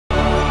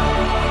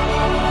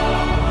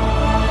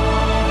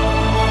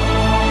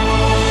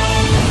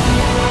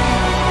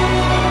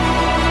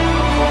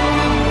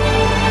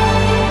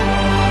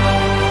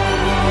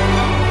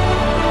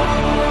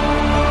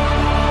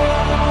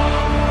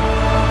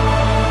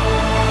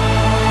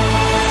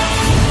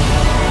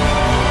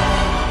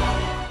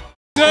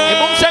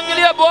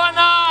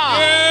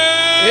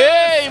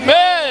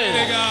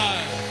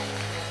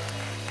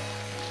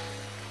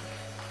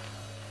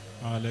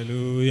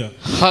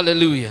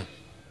Hallelujah.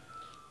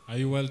 Are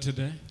you well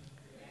today?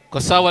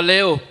 Kwa sawa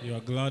leo. You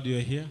are glad you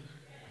are here?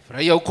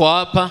 Furahia uko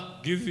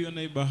hapa. Give your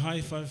neighbor a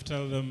high five.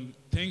 Tell them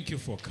thank you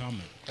for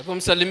coming. Hebu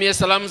msalimie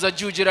salamu za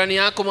juu jirani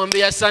yako,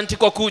 mwambie asante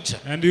kwa kuja.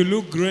 And you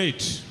look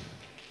great.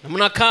 Na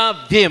mnakaa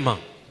vyema.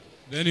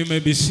 Then you may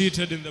be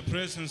seated in the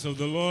presence of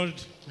the Lord.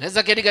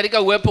 Naweza keti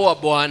katika uwepo wa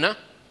Bwana.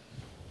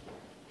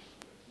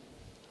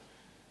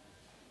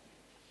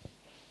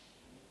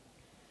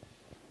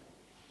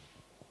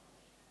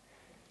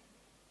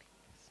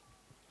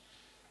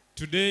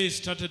 Today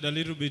started a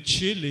little bit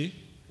chilly.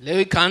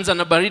 Leo ikaanza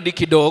na baridi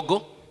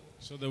kidogo.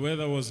 So the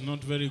weather was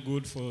not very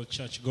good for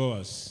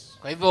churchgoers.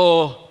 Kwa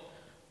hivyo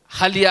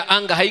hali ya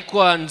anga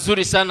haikuwa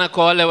nzuri sana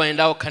kwa wale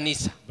waendao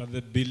kanisa. But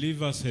the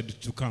believers had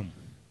to come.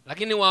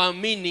 Lakini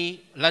waamini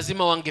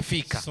lazima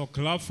wangefika. So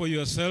clap for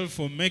yourself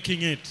for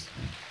making it.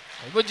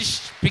 Kwa hivyo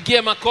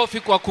jipigie makofi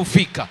kwa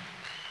kufika.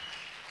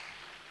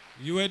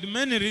 You had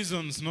many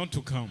reasons not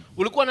to come.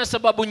 Ulikuwa na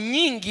sababu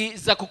nyingi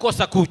za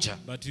kukosa kuja.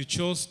 But you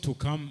chose to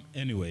come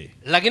anyway.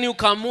 Lakini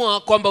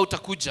ukaamua kwamba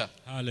utakuja.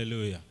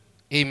 Hallelujah.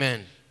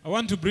 Amen. I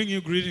want to bring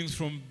you greetings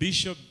from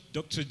Bishop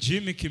Dr.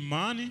 Jimmy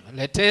Kimani.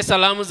 Letee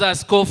salamu za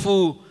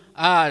askofu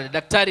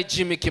Daktari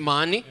Jimmy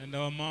Kimani. And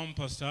our mom,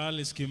 Pastor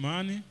Alice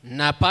Kimani.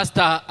 Na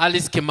Pastor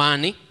Alice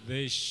Kimani.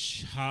 They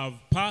have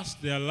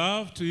passed their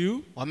love to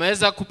you.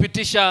 Wameweza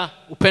kupitisha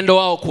upendo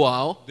wao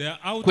kwao. They are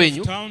out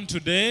kwenyu. of town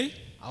today.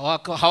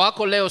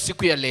 Hawako leo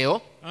siku ya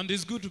leo. And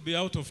it's good to be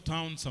out of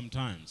town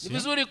sometimes. Ni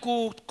vizuri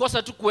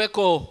kukosa tu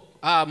kuweko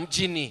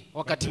mjini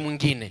wakati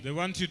mwingine. They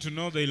want you to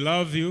know they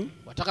love you.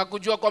 Wataka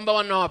kujua kwamba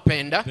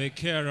wanawapenda. They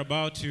care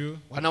about you.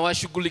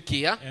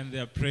 Wanawashughulikia. And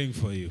they are praying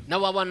for you. Na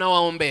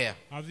wanawaombea.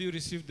 Have you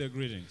received their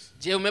greetings?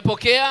 Je,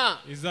 umepokea?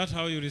 Is that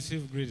how you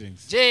receive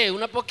greetings? Je,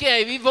 unapokea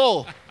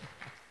hivyo?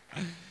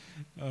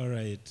 All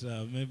right.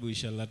 Maybe we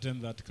shall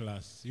attend that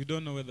class. You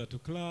don't know whether to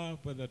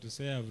clap, whether to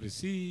say I've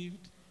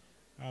received.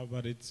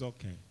 But it's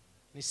okay.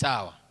 Ni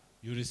sawa.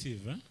 You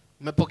receive, eh?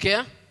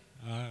 Umepokea?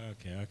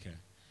 Okay.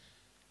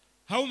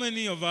 How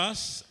many of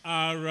us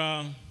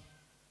are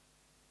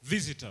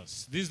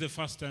visitors? This is the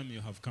first time you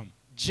have come.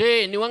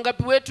 Je, ni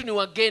wangapi wetu ni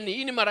wageni?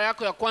 Hii ni mara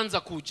yako ya kwanza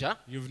kuja.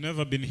 You've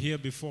never been here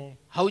before.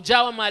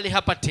 Haujawa mahali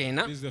hapa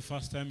tena. This is the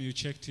first time you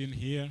checked in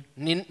here.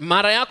 Ni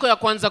mara yako ya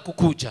kwanza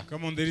kukuja.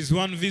 Come on, there is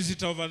one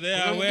visitor over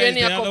there. Kuna Where is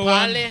the other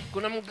one?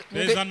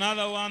 There's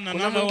another one,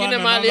 kuna mwingine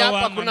mahali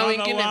hapa, kuna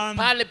wengine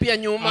pale pia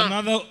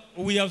nyuma.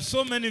 We have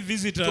so many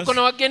visitors. Tuko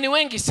na wageni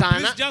wengi sana.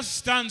 Please just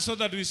stand so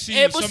that we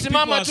see you.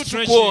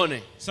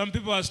 Some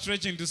people are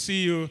stretching to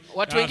see you.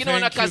 Watu wengine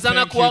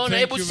wanakazana kuwaona.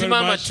 Hebu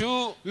simama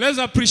tu. Let's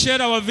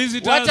appreciate our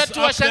visitors. Wacha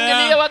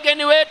tuwashangilie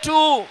wageni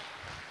wetu.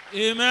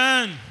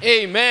 Amen.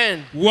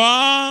 Amen.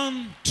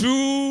 1,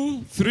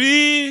 2,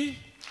 3.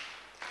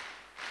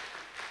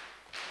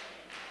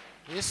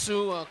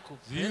 Yesu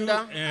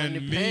akupenda,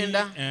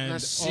 anipenda na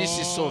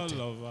sisi sote.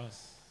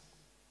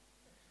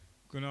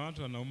 Kuna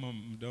watu wanauma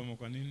mdomo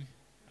kwa nini?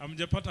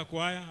 Hamjapata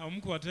kwaya,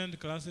 hamku attend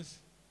classes.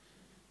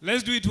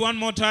 Let's do it one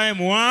more time.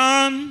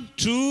 1,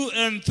 2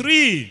 and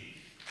 3.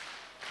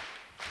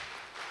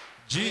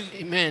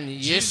 Amen.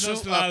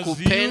 Yesu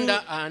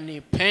akupenda,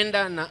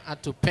 anipenda na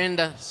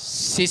atupenda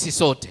sisi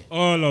sote.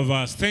 All of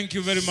us. Thank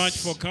you very much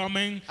for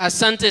coming.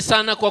 Asante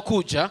sana kwa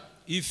kuja.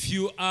 If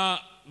you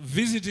are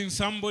visiting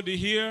somebody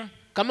here,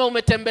 kama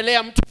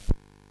umetembelea mtu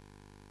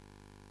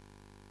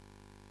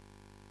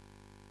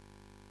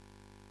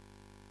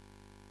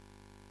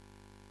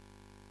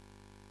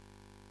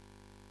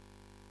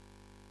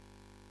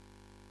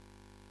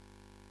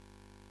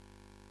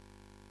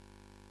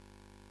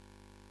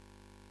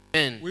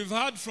we've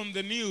heard from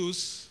the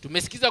news.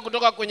 Tumesikiza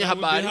kutoka kwenye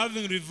habari. We'll be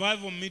having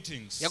revival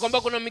meetings. Ya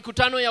kwamba kuna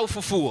mikutano ya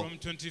ufufuo. From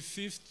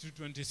 25th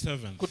to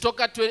 27th.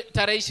 Kutoka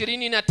tarehe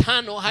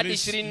 25 hadi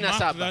 27.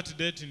 Mark that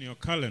date in your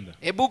calendar.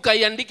 Hebu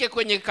kaiandike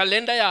kwenye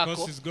kalenda yako.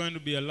 Because it's going to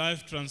be a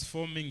life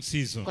transforming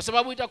season. Kwa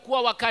sababu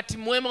itakuwa wakati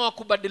mwema wa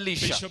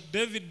kubadilisha. Bishop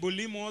David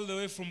Bulimo all the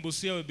way from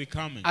Busia will be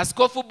coming.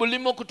 Askofu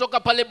Bulimo kutoka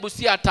pale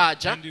Busia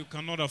ataja. And you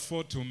cannot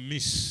afford to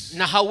miss.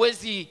 Na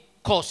hawezi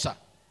kosa.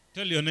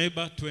 Tell your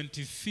neighbor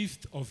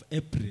 25th of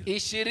April.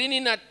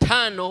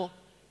 25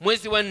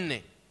 mwezi wa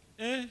 4.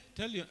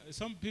 Tell you,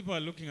 some people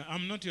are looking at,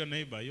 I'm not your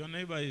neighbor. Your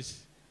neighbor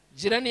is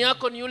jirani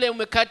yako ni yule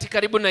umekati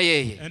karibu na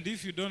yeye. And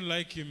if you don't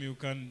like him, you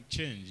can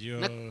change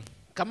your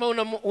kama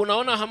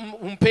unaona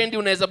humpendi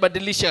unaweza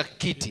badilisha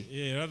kiti.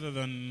 Yeah, rather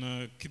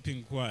than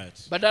keeping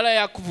quiet. Badala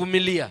ya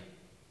kuvumilia.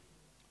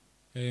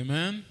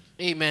 Amen.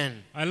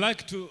 Amen. I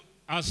like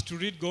us to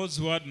read God's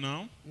word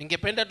now.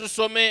 Ningependa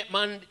tusome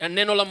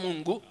neno la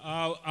Mungu.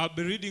 I'll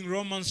be reading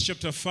Romans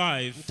chapter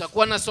 5.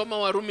 Nitakuwa nasoma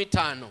Warumi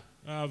 5.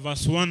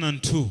 Verse 1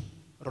 and 2.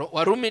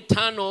 Warumi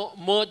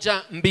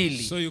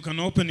 5:1-2. So you can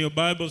open your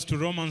Bibles to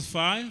Romans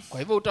 5. Kwa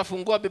hivyo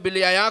utafungua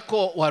Biblia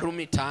yako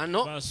Warumi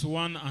 5 verse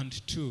 1 and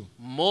 2.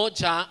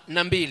 1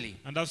 na 2.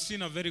 And I've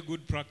seen a very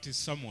good practice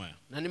somewhere.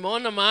 Na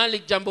nimeona mahali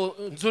jambo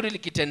nzuri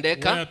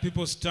likitendeka. Where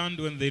people stand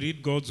when they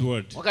read God's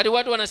word. Wakati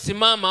watu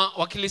wanasimama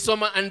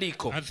wakilisoma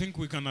andiko. I think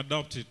we can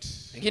adopt it.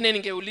 Lakini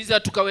ningeuliza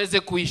tukaweze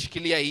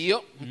kuishikilia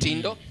hiyo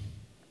mtindo.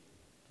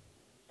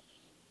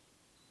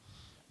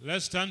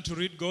 Let's turn to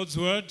read God's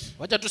word.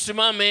 Wacha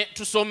tusimame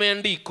tusome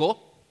andiko.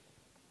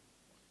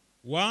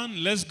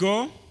 1, let's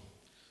go.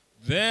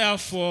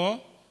 Therefore,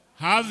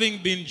 having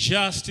been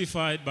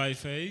justified by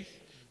faith,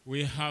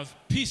 we have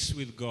peace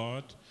with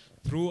God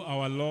through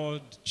our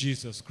Lord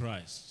Jesus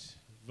Christ.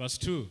 Verse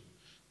 2.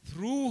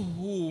 Through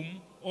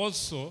whom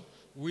also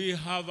we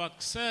have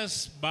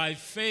access by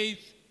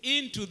faith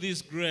into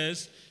this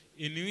grace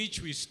in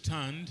which we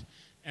stand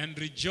and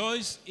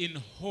rejoice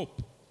in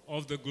hope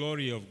of the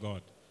glory of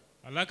God.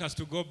 I'd like us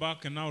to go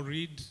back and now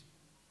read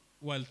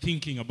while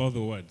thinking about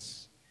the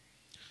words.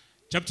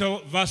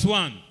 Verse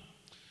 1.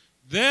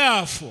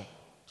 Therefore,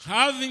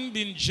 having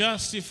been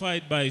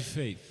justified by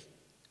faith,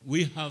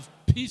 we have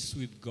peace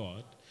with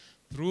God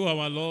through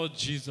our Lord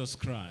Jesus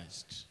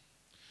Christ,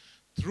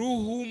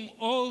 through whom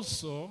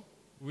also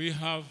we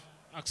have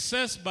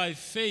access by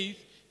faith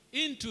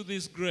into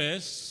this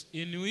grace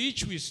in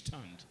which we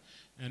stand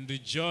and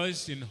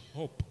rejoice in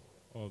hope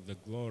of the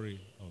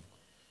glory of God.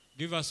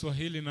 Give us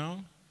Swahili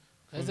now.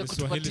 For the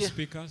Swahili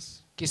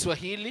speakers.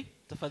 Kiswahili,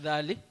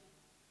 tafadhali.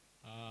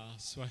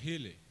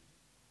 Swahili.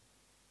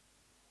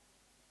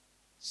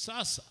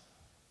 Sasa,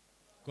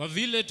 kwa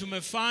vile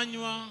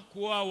tumefanywa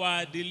kuwa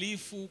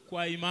waadilifu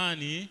kwa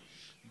imani,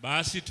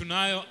 basi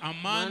tunayo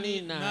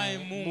amani naye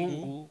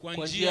Mungu kwa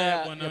njia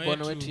ya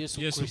Bwana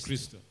wetu Yesu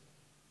Kristo.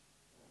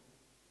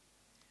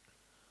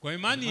 Kwa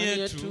imani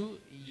yetu,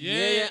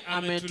 yeye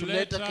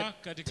ametuleta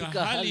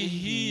katika hali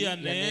hii ya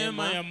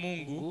neema ya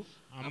Mungu,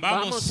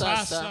 ambamo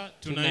sasa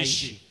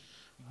tunaishi.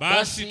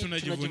 Basi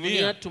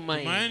tunajivunia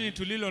tumaini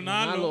tulilo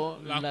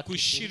nalo la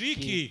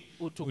kushiriki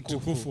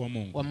utukufu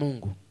wa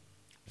Mungu.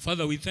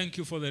 Father, we thank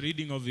you for the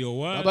reading of your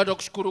word. Baba,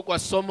 tukushukuru kwa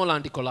somo la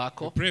andiko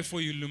lako. We pray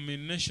for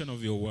illumination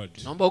of your word.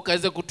 Naomba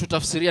ukaweze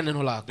kututafsiria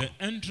neno lako.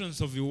 The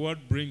entrance of your word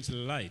brings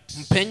light.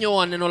 Mpenyo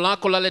wa neno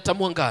lako laleta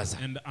mwangaza.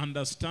 And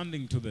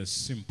understanding to the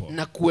simple.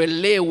 Na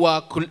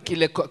kuelewa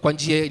kile kwa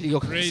njia iliyo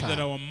sawa. Pray that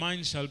our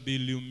minds shall be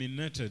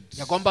illuminated.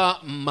 Ya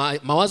kwamba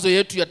mawazo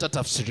yetu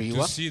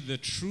yatatafsiriwa. To see the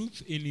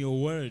truth in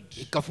your word.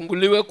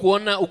 Ikafunguliwe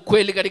kuona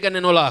ukweli katika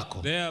neno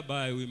lako.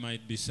 Thereby we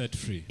might be set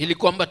free. Ili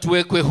kwamba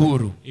tuwekwe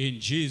huru. In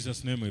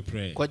Jesus' name we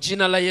pray. Kwa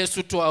jina la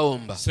Yesu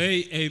tuomba.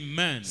 Say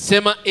amen.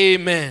 Sema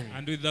amen.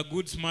 And with a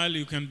good smile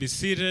you can be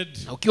seated.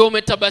 Ukiwa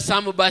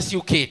umetabasamu basi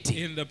uketi.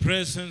 In the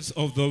presence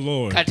of the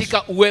Lord.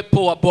 Katika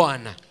uwepo wa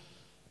Bwana.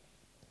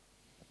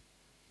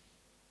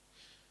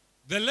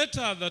 The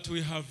letter that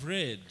we have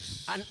read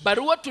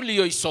barua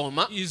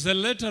tuliyoisoma is a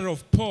letter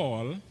of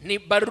Paul ni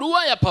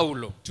barua ya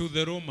Paulo to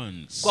the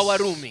Romans. Kwa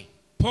Warumi.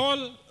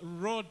 Paul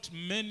wrote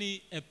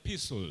many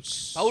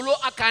epistles. Paulo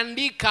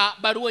akaandika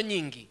barua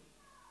nyingi.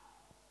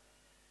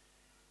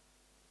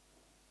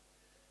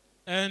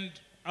 And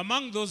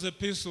among those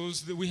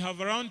epistles, we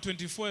have around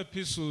 24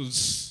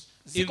 epistles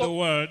in the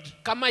word.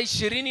 Kama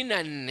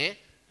 24.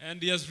 And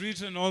he has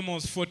written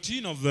almost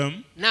 14 of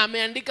them. Na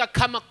ameandika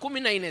kama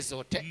 14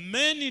 zote.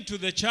 Many to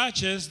the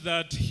churches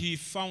that he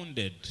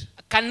founded.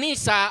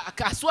 Kanisa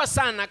akasua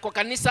sana kwa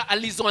kanisa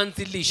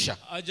alizoanzilisha.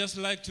 I just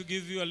like to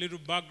give you a little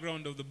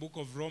background of the book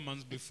of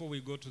Romans before we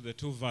go to the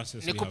 2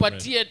 verses.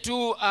 Nikupatie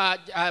tu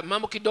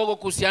mambo kidogo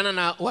kuhusiana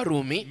na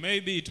Warumi.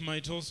 Maybe it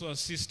might also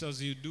assist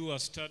as you do a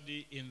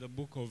study in the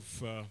book of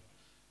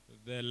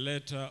the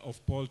letter of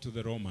Paul to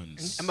the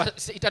Romans.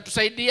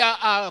 Itatusaidia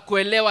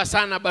kuelewa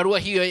sana barua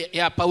hiyo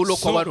ya Paulo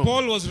kwa Warumi. So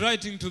Paul was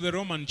writing to the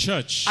Roman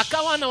church.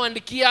 Akawa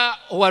anawaandikia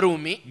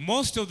Warumi.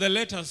 Most of the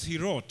letters he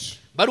wrote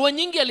barua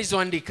nyingi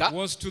alizoandika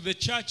was to the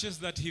churches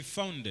that he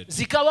founded.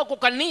 Zikawa kwa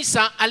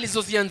kanisa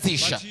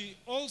alizozianzisha. But he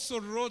also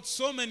wrote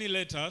so many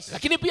letters.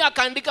 Lakini pia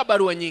akaandika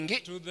barua nyingi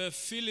to the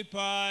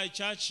Philippi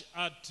church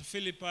at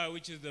Philippi,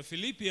 which is the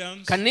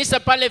Philippians. Kanisa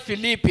pale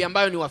Filipi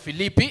ambayo ni wa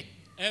Filipi.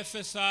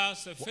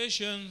 Ephesus,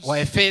 Ephesians. Wa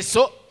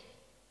Efeso.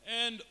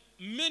 And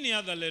many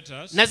other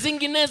letters. Na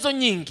zinginezo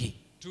nyingi.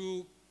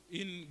 To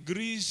in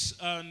Greece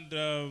and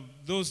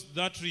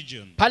that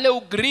region. Pale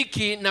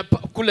Ugiriki na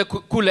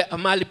kule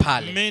amali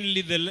pale.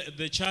 Mainly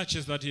the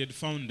churches that he had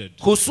founded.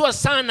 Husua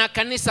sana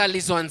kanisa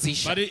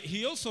alizoanzisha. But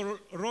he also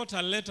wrote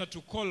a letter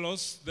to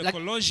the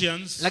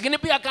Colossians. Lakini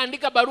pia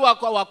akaandika barua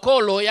kwa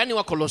Wakolo, yani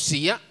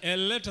Wakolosia. A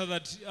letter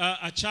that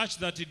a church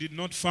that he did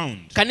not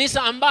found.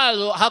 Kanisa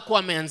ambalo hakuwa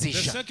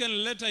ameanzisha. The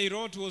second letter he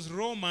wrote was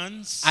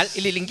Romans.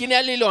 Ile lingine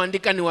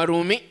aliloandika ni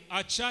Warumi.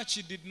 A church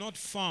he did not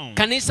found.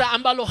 Kanisa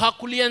ambalo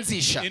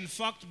hakulianzisha. In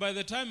fact, by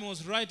the time he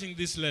was writing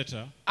this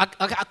letter,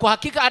 kwa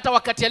hakika hata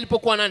wakati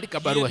alipokuwa anaandika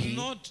barua hii, he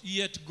had not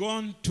yet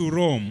gone to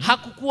Rome.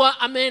 Hakukuwa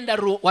ameenda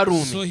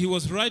Warumi. So he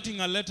was writing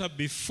a letter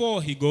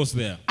before he goes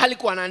there.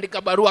 Alikuwa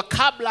anaandika barua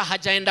kabla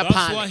hajaenda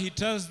pale. That's why he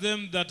tells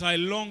them that I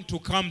long to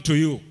come to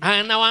you.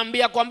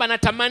 Anawaambia kwamba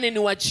natamani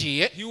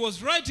niwajie. He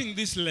was writing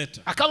this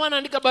letter. Akawa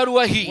anaandika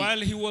barua hii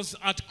while he was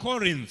at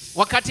Corinth.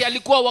 Wakati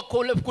alikuwa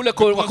kule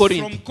Corinth.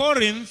 From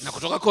Corinth, na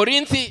kutoka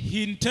Korinthi,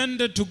 he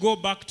intended to go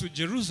back to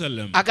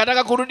Jerusalem.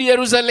 Akataka kurudi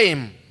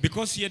Yerusalemu.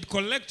 Because he had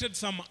collected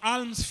some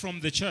alms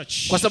from the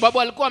church. Kwa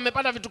sababu alikuwa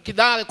amepata vitu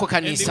kidhaa kwa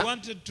And he kanisa.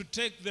 wanted to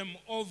take them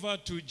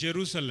over to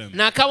Jerusalem.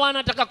 Na akawa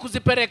anataka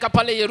kuzipeleka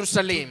pale To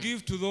Yerusalemu.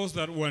 give to those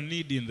that were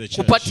needy in the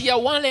church. Kupatia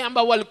wale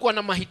ambao walikuwa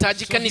na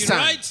mahitaji So he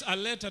kanisani. writes a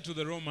letter to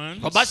the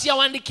Romans. Kwa basi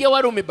awaandikia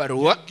Warumi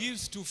barua. He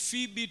gives to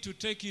Phoebe to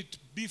take it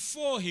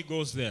before he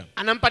goes there.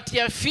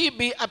 Anampatia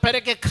Phoebe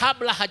apeleke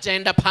kabla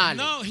hajaenda pale.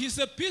 Now his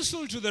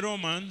epistle to the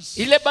Romans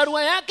Ile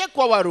barua yake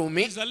kwa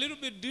Warumi is a little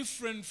bit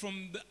different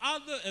from the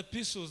other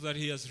epistles that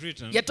he has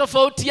written.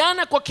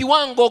 yatofautiana kwa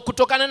kiwango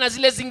kutokana na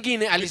zile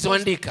zingine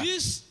alizoandika.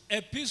 This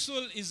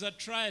epistle is a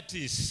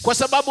treatise. Kwa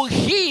sababu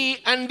hii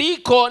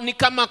andiko ni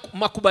kama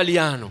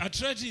makubaliano. A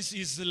treatise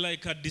is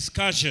like a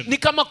discussion. Ni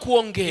kama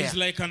kuongea. It's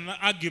like an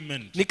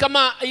argument. Ni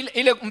kama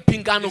ile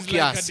mpingano It's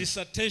like a kiasi.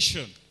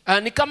 dissertation.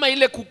 Ni kama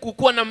ile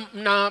kukuwa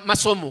na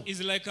masomo.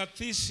 It's like a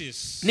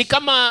thesis. Ni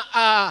kama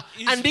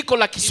andiko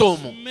la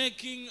kisomo. It's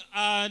making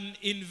an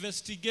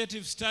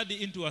investigative study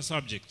into a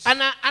subject.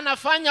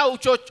 Anafanya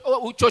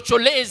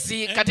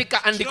uchocholezi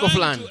katika andiko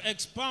fulani. To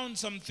expound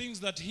some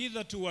things that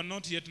hitherto were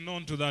not yet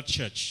known to that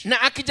church.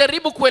 Na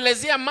akijaribu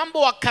kuelezea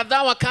mambo wa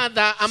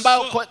kadha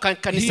ambao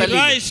kanisa he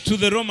writes to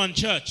the Roman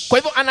church. Kwa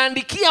hivyo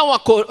anaandikia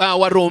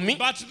Warumi.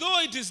 But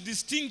though it is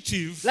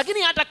distinctive,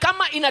 lakini hata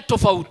kama ina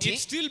tofauti, it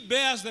still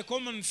bears the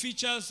common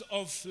features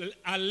of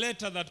a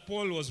letter that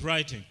Paul was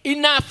writing.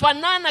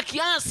 Inafanana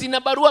kiasi na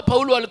barua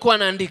Paulo alikuwa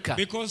anaandika.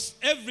 Because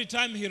every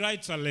time he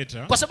writes a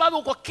letter, kwa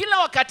sababu kwa kila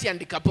wakati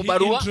andikapo he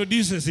barua,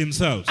 introduces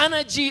himself.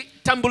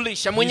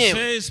 Anajitambulisha mwenyewe.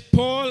 He says,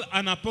 Paul,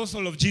 an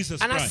apostle of Jesus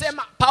Christ.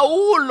 Anasema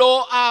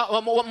Paulo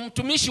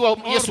mtumishi wa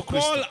Yesu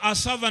Kristo. Paul, a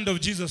servant of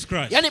Jesus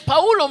Christ. Yani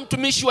Paulo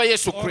mtumishi wa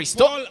Yesu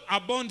Kristo. Paul, a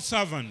bond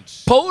servant.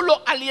 Paulo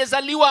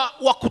aliyezaliwa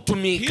wa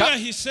kutumika.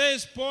 Here he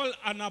says, Paul,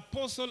 an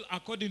apostle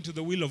according to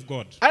the will of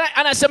God.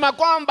 Anasema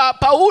kwamba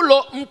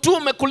Paulo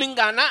mtume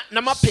kulingana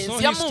na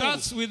mapenzi ya Mungu. So he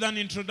starts with an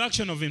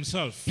introduction of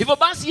himself. Hivyo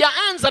basi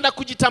yaanza na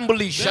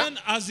kujitambulisha. Then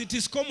as it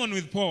is common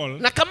with Paul,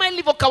 na kama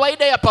ilivyo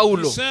kawaida ya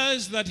Paulo, he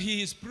says that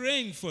he is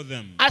praying for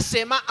them.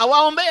 Asema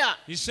awaombea.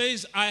 He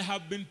says, I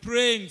have been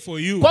praying for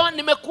you. Kwa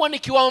nimekuwa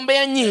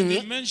nikiwaombea nyinyi.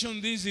 He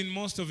mentioned this in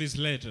most of his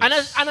letters.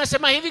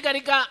 Anasema hivi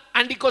katika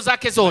andiko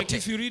zake zote. Like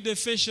if you read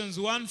Ephesians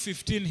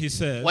 1:15, he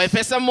says,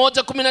 Waefesa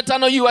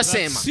 1:15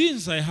 yuasema,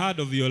 since I heard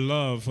of your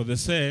love for the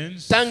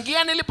saints,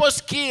 tangia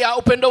niliposikia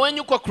upendo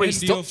wenu kwa and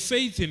Kristo your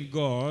faith in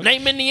God, na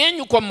imani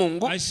yenu kwa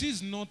Mungu, I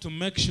cease not to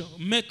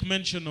make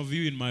mention of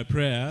you in my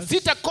prayers,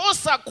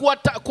 sitakosa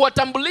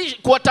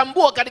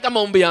kuwatambua katika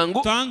maombi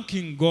yangu,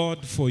 thanking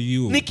God for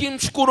you.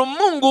 nikimshukuru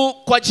Mungu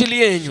kwa ajili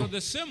yenu. So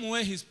the same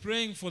way he's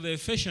praying for the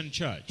Ephesian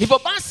church, hivyo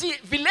basi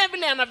vile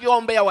vile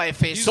anavyoombea he's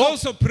Waefeso,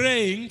 also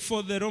praying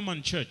for the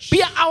Roman church.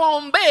 pia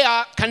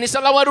awaombea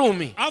kanisa la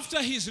Warumi.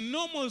 After his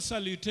normal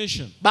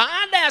salutation,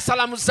 baada ya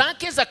salamu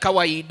zake za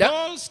kawaida,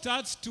 Paul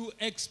starts to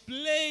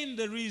explain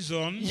the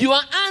reason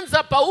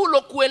yuanza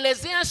Paulo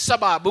kuelezea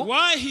sababu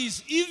why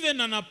he's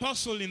even an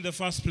apostle in the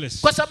first place.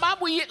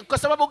 kwa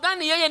sababu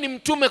gani yeye ni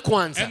mtume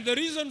kwanza. And the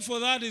reason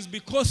for that is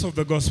because of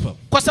the gospel.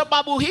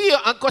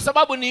 Kwa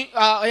sababu ni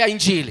ya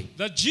Injili.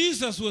 That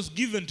Jesus was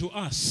given to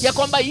us. Ya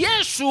kwamba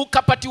Yesu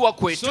kapatiwa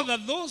kwetu. So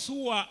that those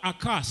who are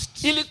accursed,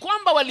 ili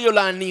kwamba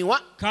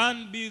waliolaaniwa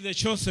can be the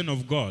chosen of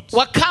God.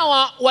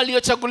 wakawa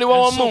waliochaguliwa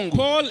wa Mungu.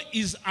 So Paul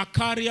is a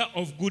carrier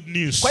of good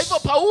news. Kwa hivyo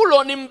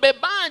Paulo ni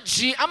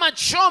mbebaji ama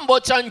chombo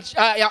cha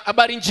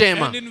habari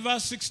njema. And in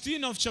verse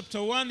 16 of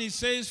chapter 1 he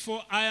says,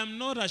 for I am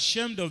not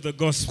ashamed of the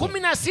gospel.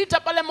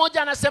 16 pale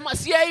moja anasema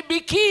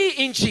siaibiki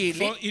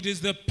Injili. For it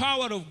is the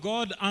power of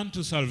God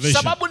unto salvation.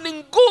 Sababu ni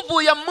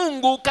nguvu ya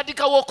Mungu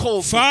katika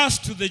wokovu.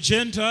 First to the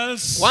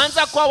Gentiles.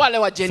 Kwanza kwa wale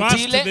wa First to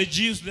Gentile. the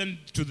Jews, then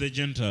to the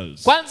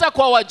Gentiles. Kwanza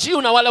kwa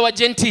Wajiu na wale wa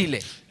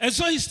Gentile. And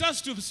so he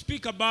starts to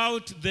speak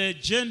about the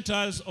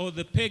Gentiles or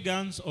the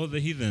pagans or the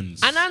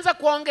heathens. Anaanza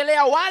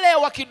kuongelea wale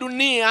wa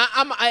kidunia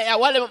ama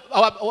wale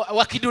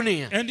wa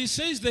kidunia. And he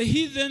says the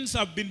heathens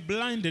have been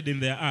blinded in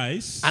their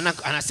eyes.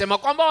 Anasema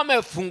kwamba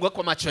wamefungwa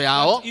kwa macho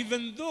yao.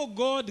 Even though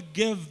God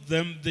gave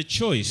them the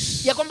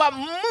choice. Ya kwamba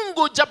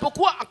Mungu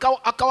japokuwa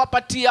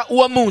akawapatia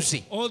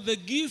uamuzi. Or the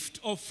gift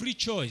of free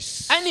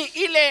choice. Yaani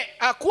ile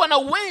kuwa na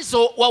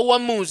uwezo wa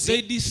uamuzi.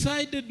 They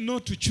decided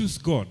not to choose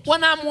God.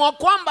 Wanaamua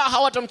kwamba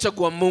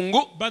hawatamchagua Mungu.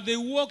 But they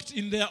walked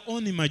in their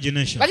own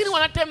imagination. Lakini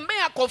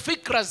wanatembea kwa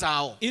fikra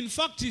zao. In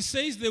fact, he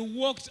says they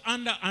walked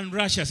under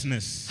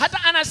unrighteousness.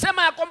 Hata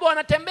anasema ya kwamba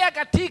wanatembea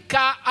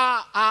katika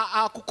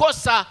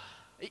kukosa,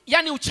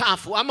 yani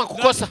uchafu ama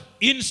kukosa.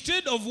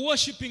 Instead of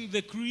worshiping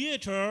the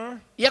creator,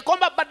 ya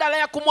kwamba badala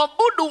ya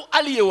kumwabudu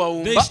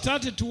aliyewaumba, they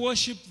started to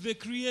worship the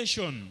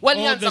creation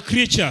or the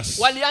creatures.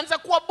 Walianza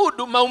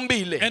kuabudu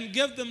maumbile. And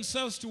gave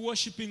themselves to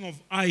worshiping of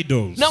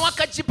idols. Na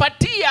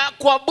wakajipatia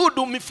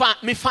kuabudu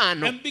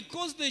mifano. And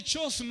because they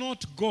chose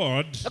not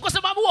God, na kwa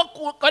sababu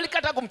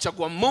walikataa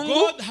kumchagua Mungu,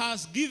 God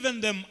has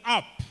given them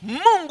up.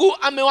 Mungu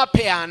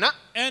amewapeana.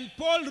 And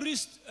Paul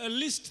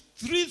lists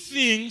 3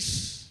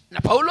 things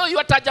na Paulo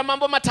yuataja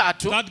mambo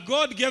matatu that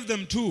God gave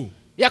them to.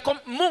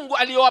 Mungu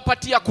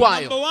aliyowapatia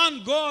kwayo. Number one,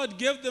 God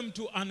gave them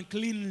to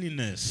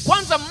uncleanliness.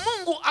 Kwanza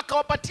Mungu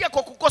akawapatia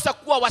kwa kukosa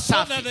kuwa So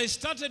wasafi. that they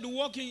started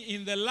walking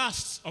in the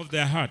lusts of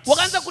their hearts.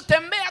 Wakaanza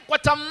kutembea kwa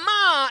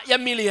tamaa ya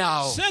mili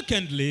yao.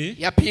 Secondly,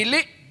 Ya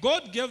pili,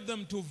 God gave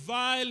them to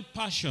vile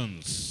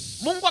passions.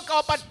 Mungu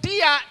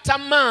akawapatia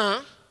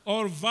tamaa,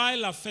 or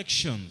vile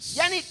affections.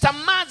 yani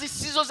tamaa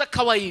zisizo za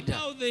kawaida.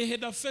 Now they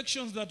had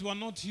affections that were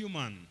not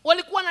human.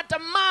 Walikuwa na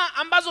tamaa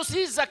ambazo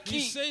si za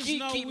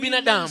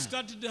binadamu.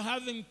 Started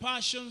having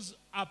passions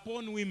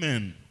upon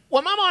women.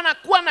 Wamama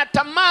wanakuwa na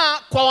tamaa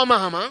kwa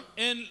wamama.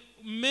 And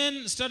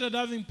men started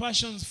having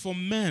passions for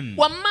men.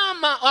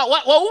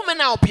 Waume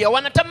nao pia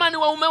wanatamani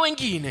waume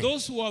wengine.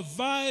 Those were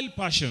vile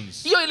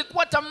passions. Hiyo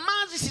ilikuwa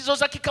tamaa zisizo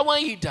za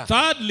kawaida.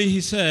 Thirdly,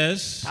 he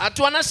says,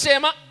 Tatu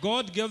anasema,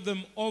 God gave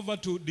them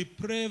over to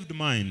depraved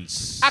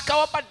minds.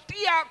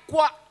 Akawapatia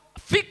kwa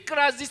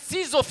fikra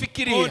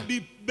zisizofikiria. Or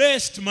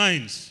debased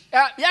minds.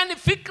 Yani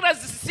fikra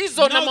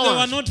zisizo na mawazo. Now they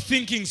were not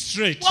thinking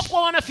straight. Wapo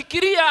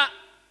wanafikiria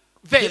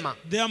vema.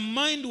 Their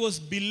mind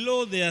was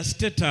below their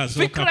status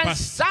or Fikra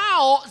capacity.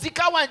 zao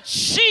zikawa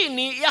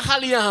chini ya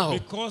hali yao.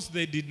 Because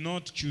they did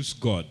not choose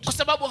God. Kwa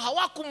sababu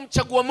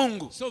hawakumchagua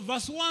Mungu. So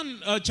verse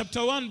 1,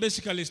 chapter 1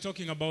 basically is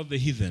talking about the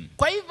heathen.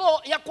 Kwa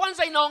hivyo ya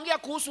kwanza inaongea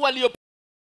kuhusu walio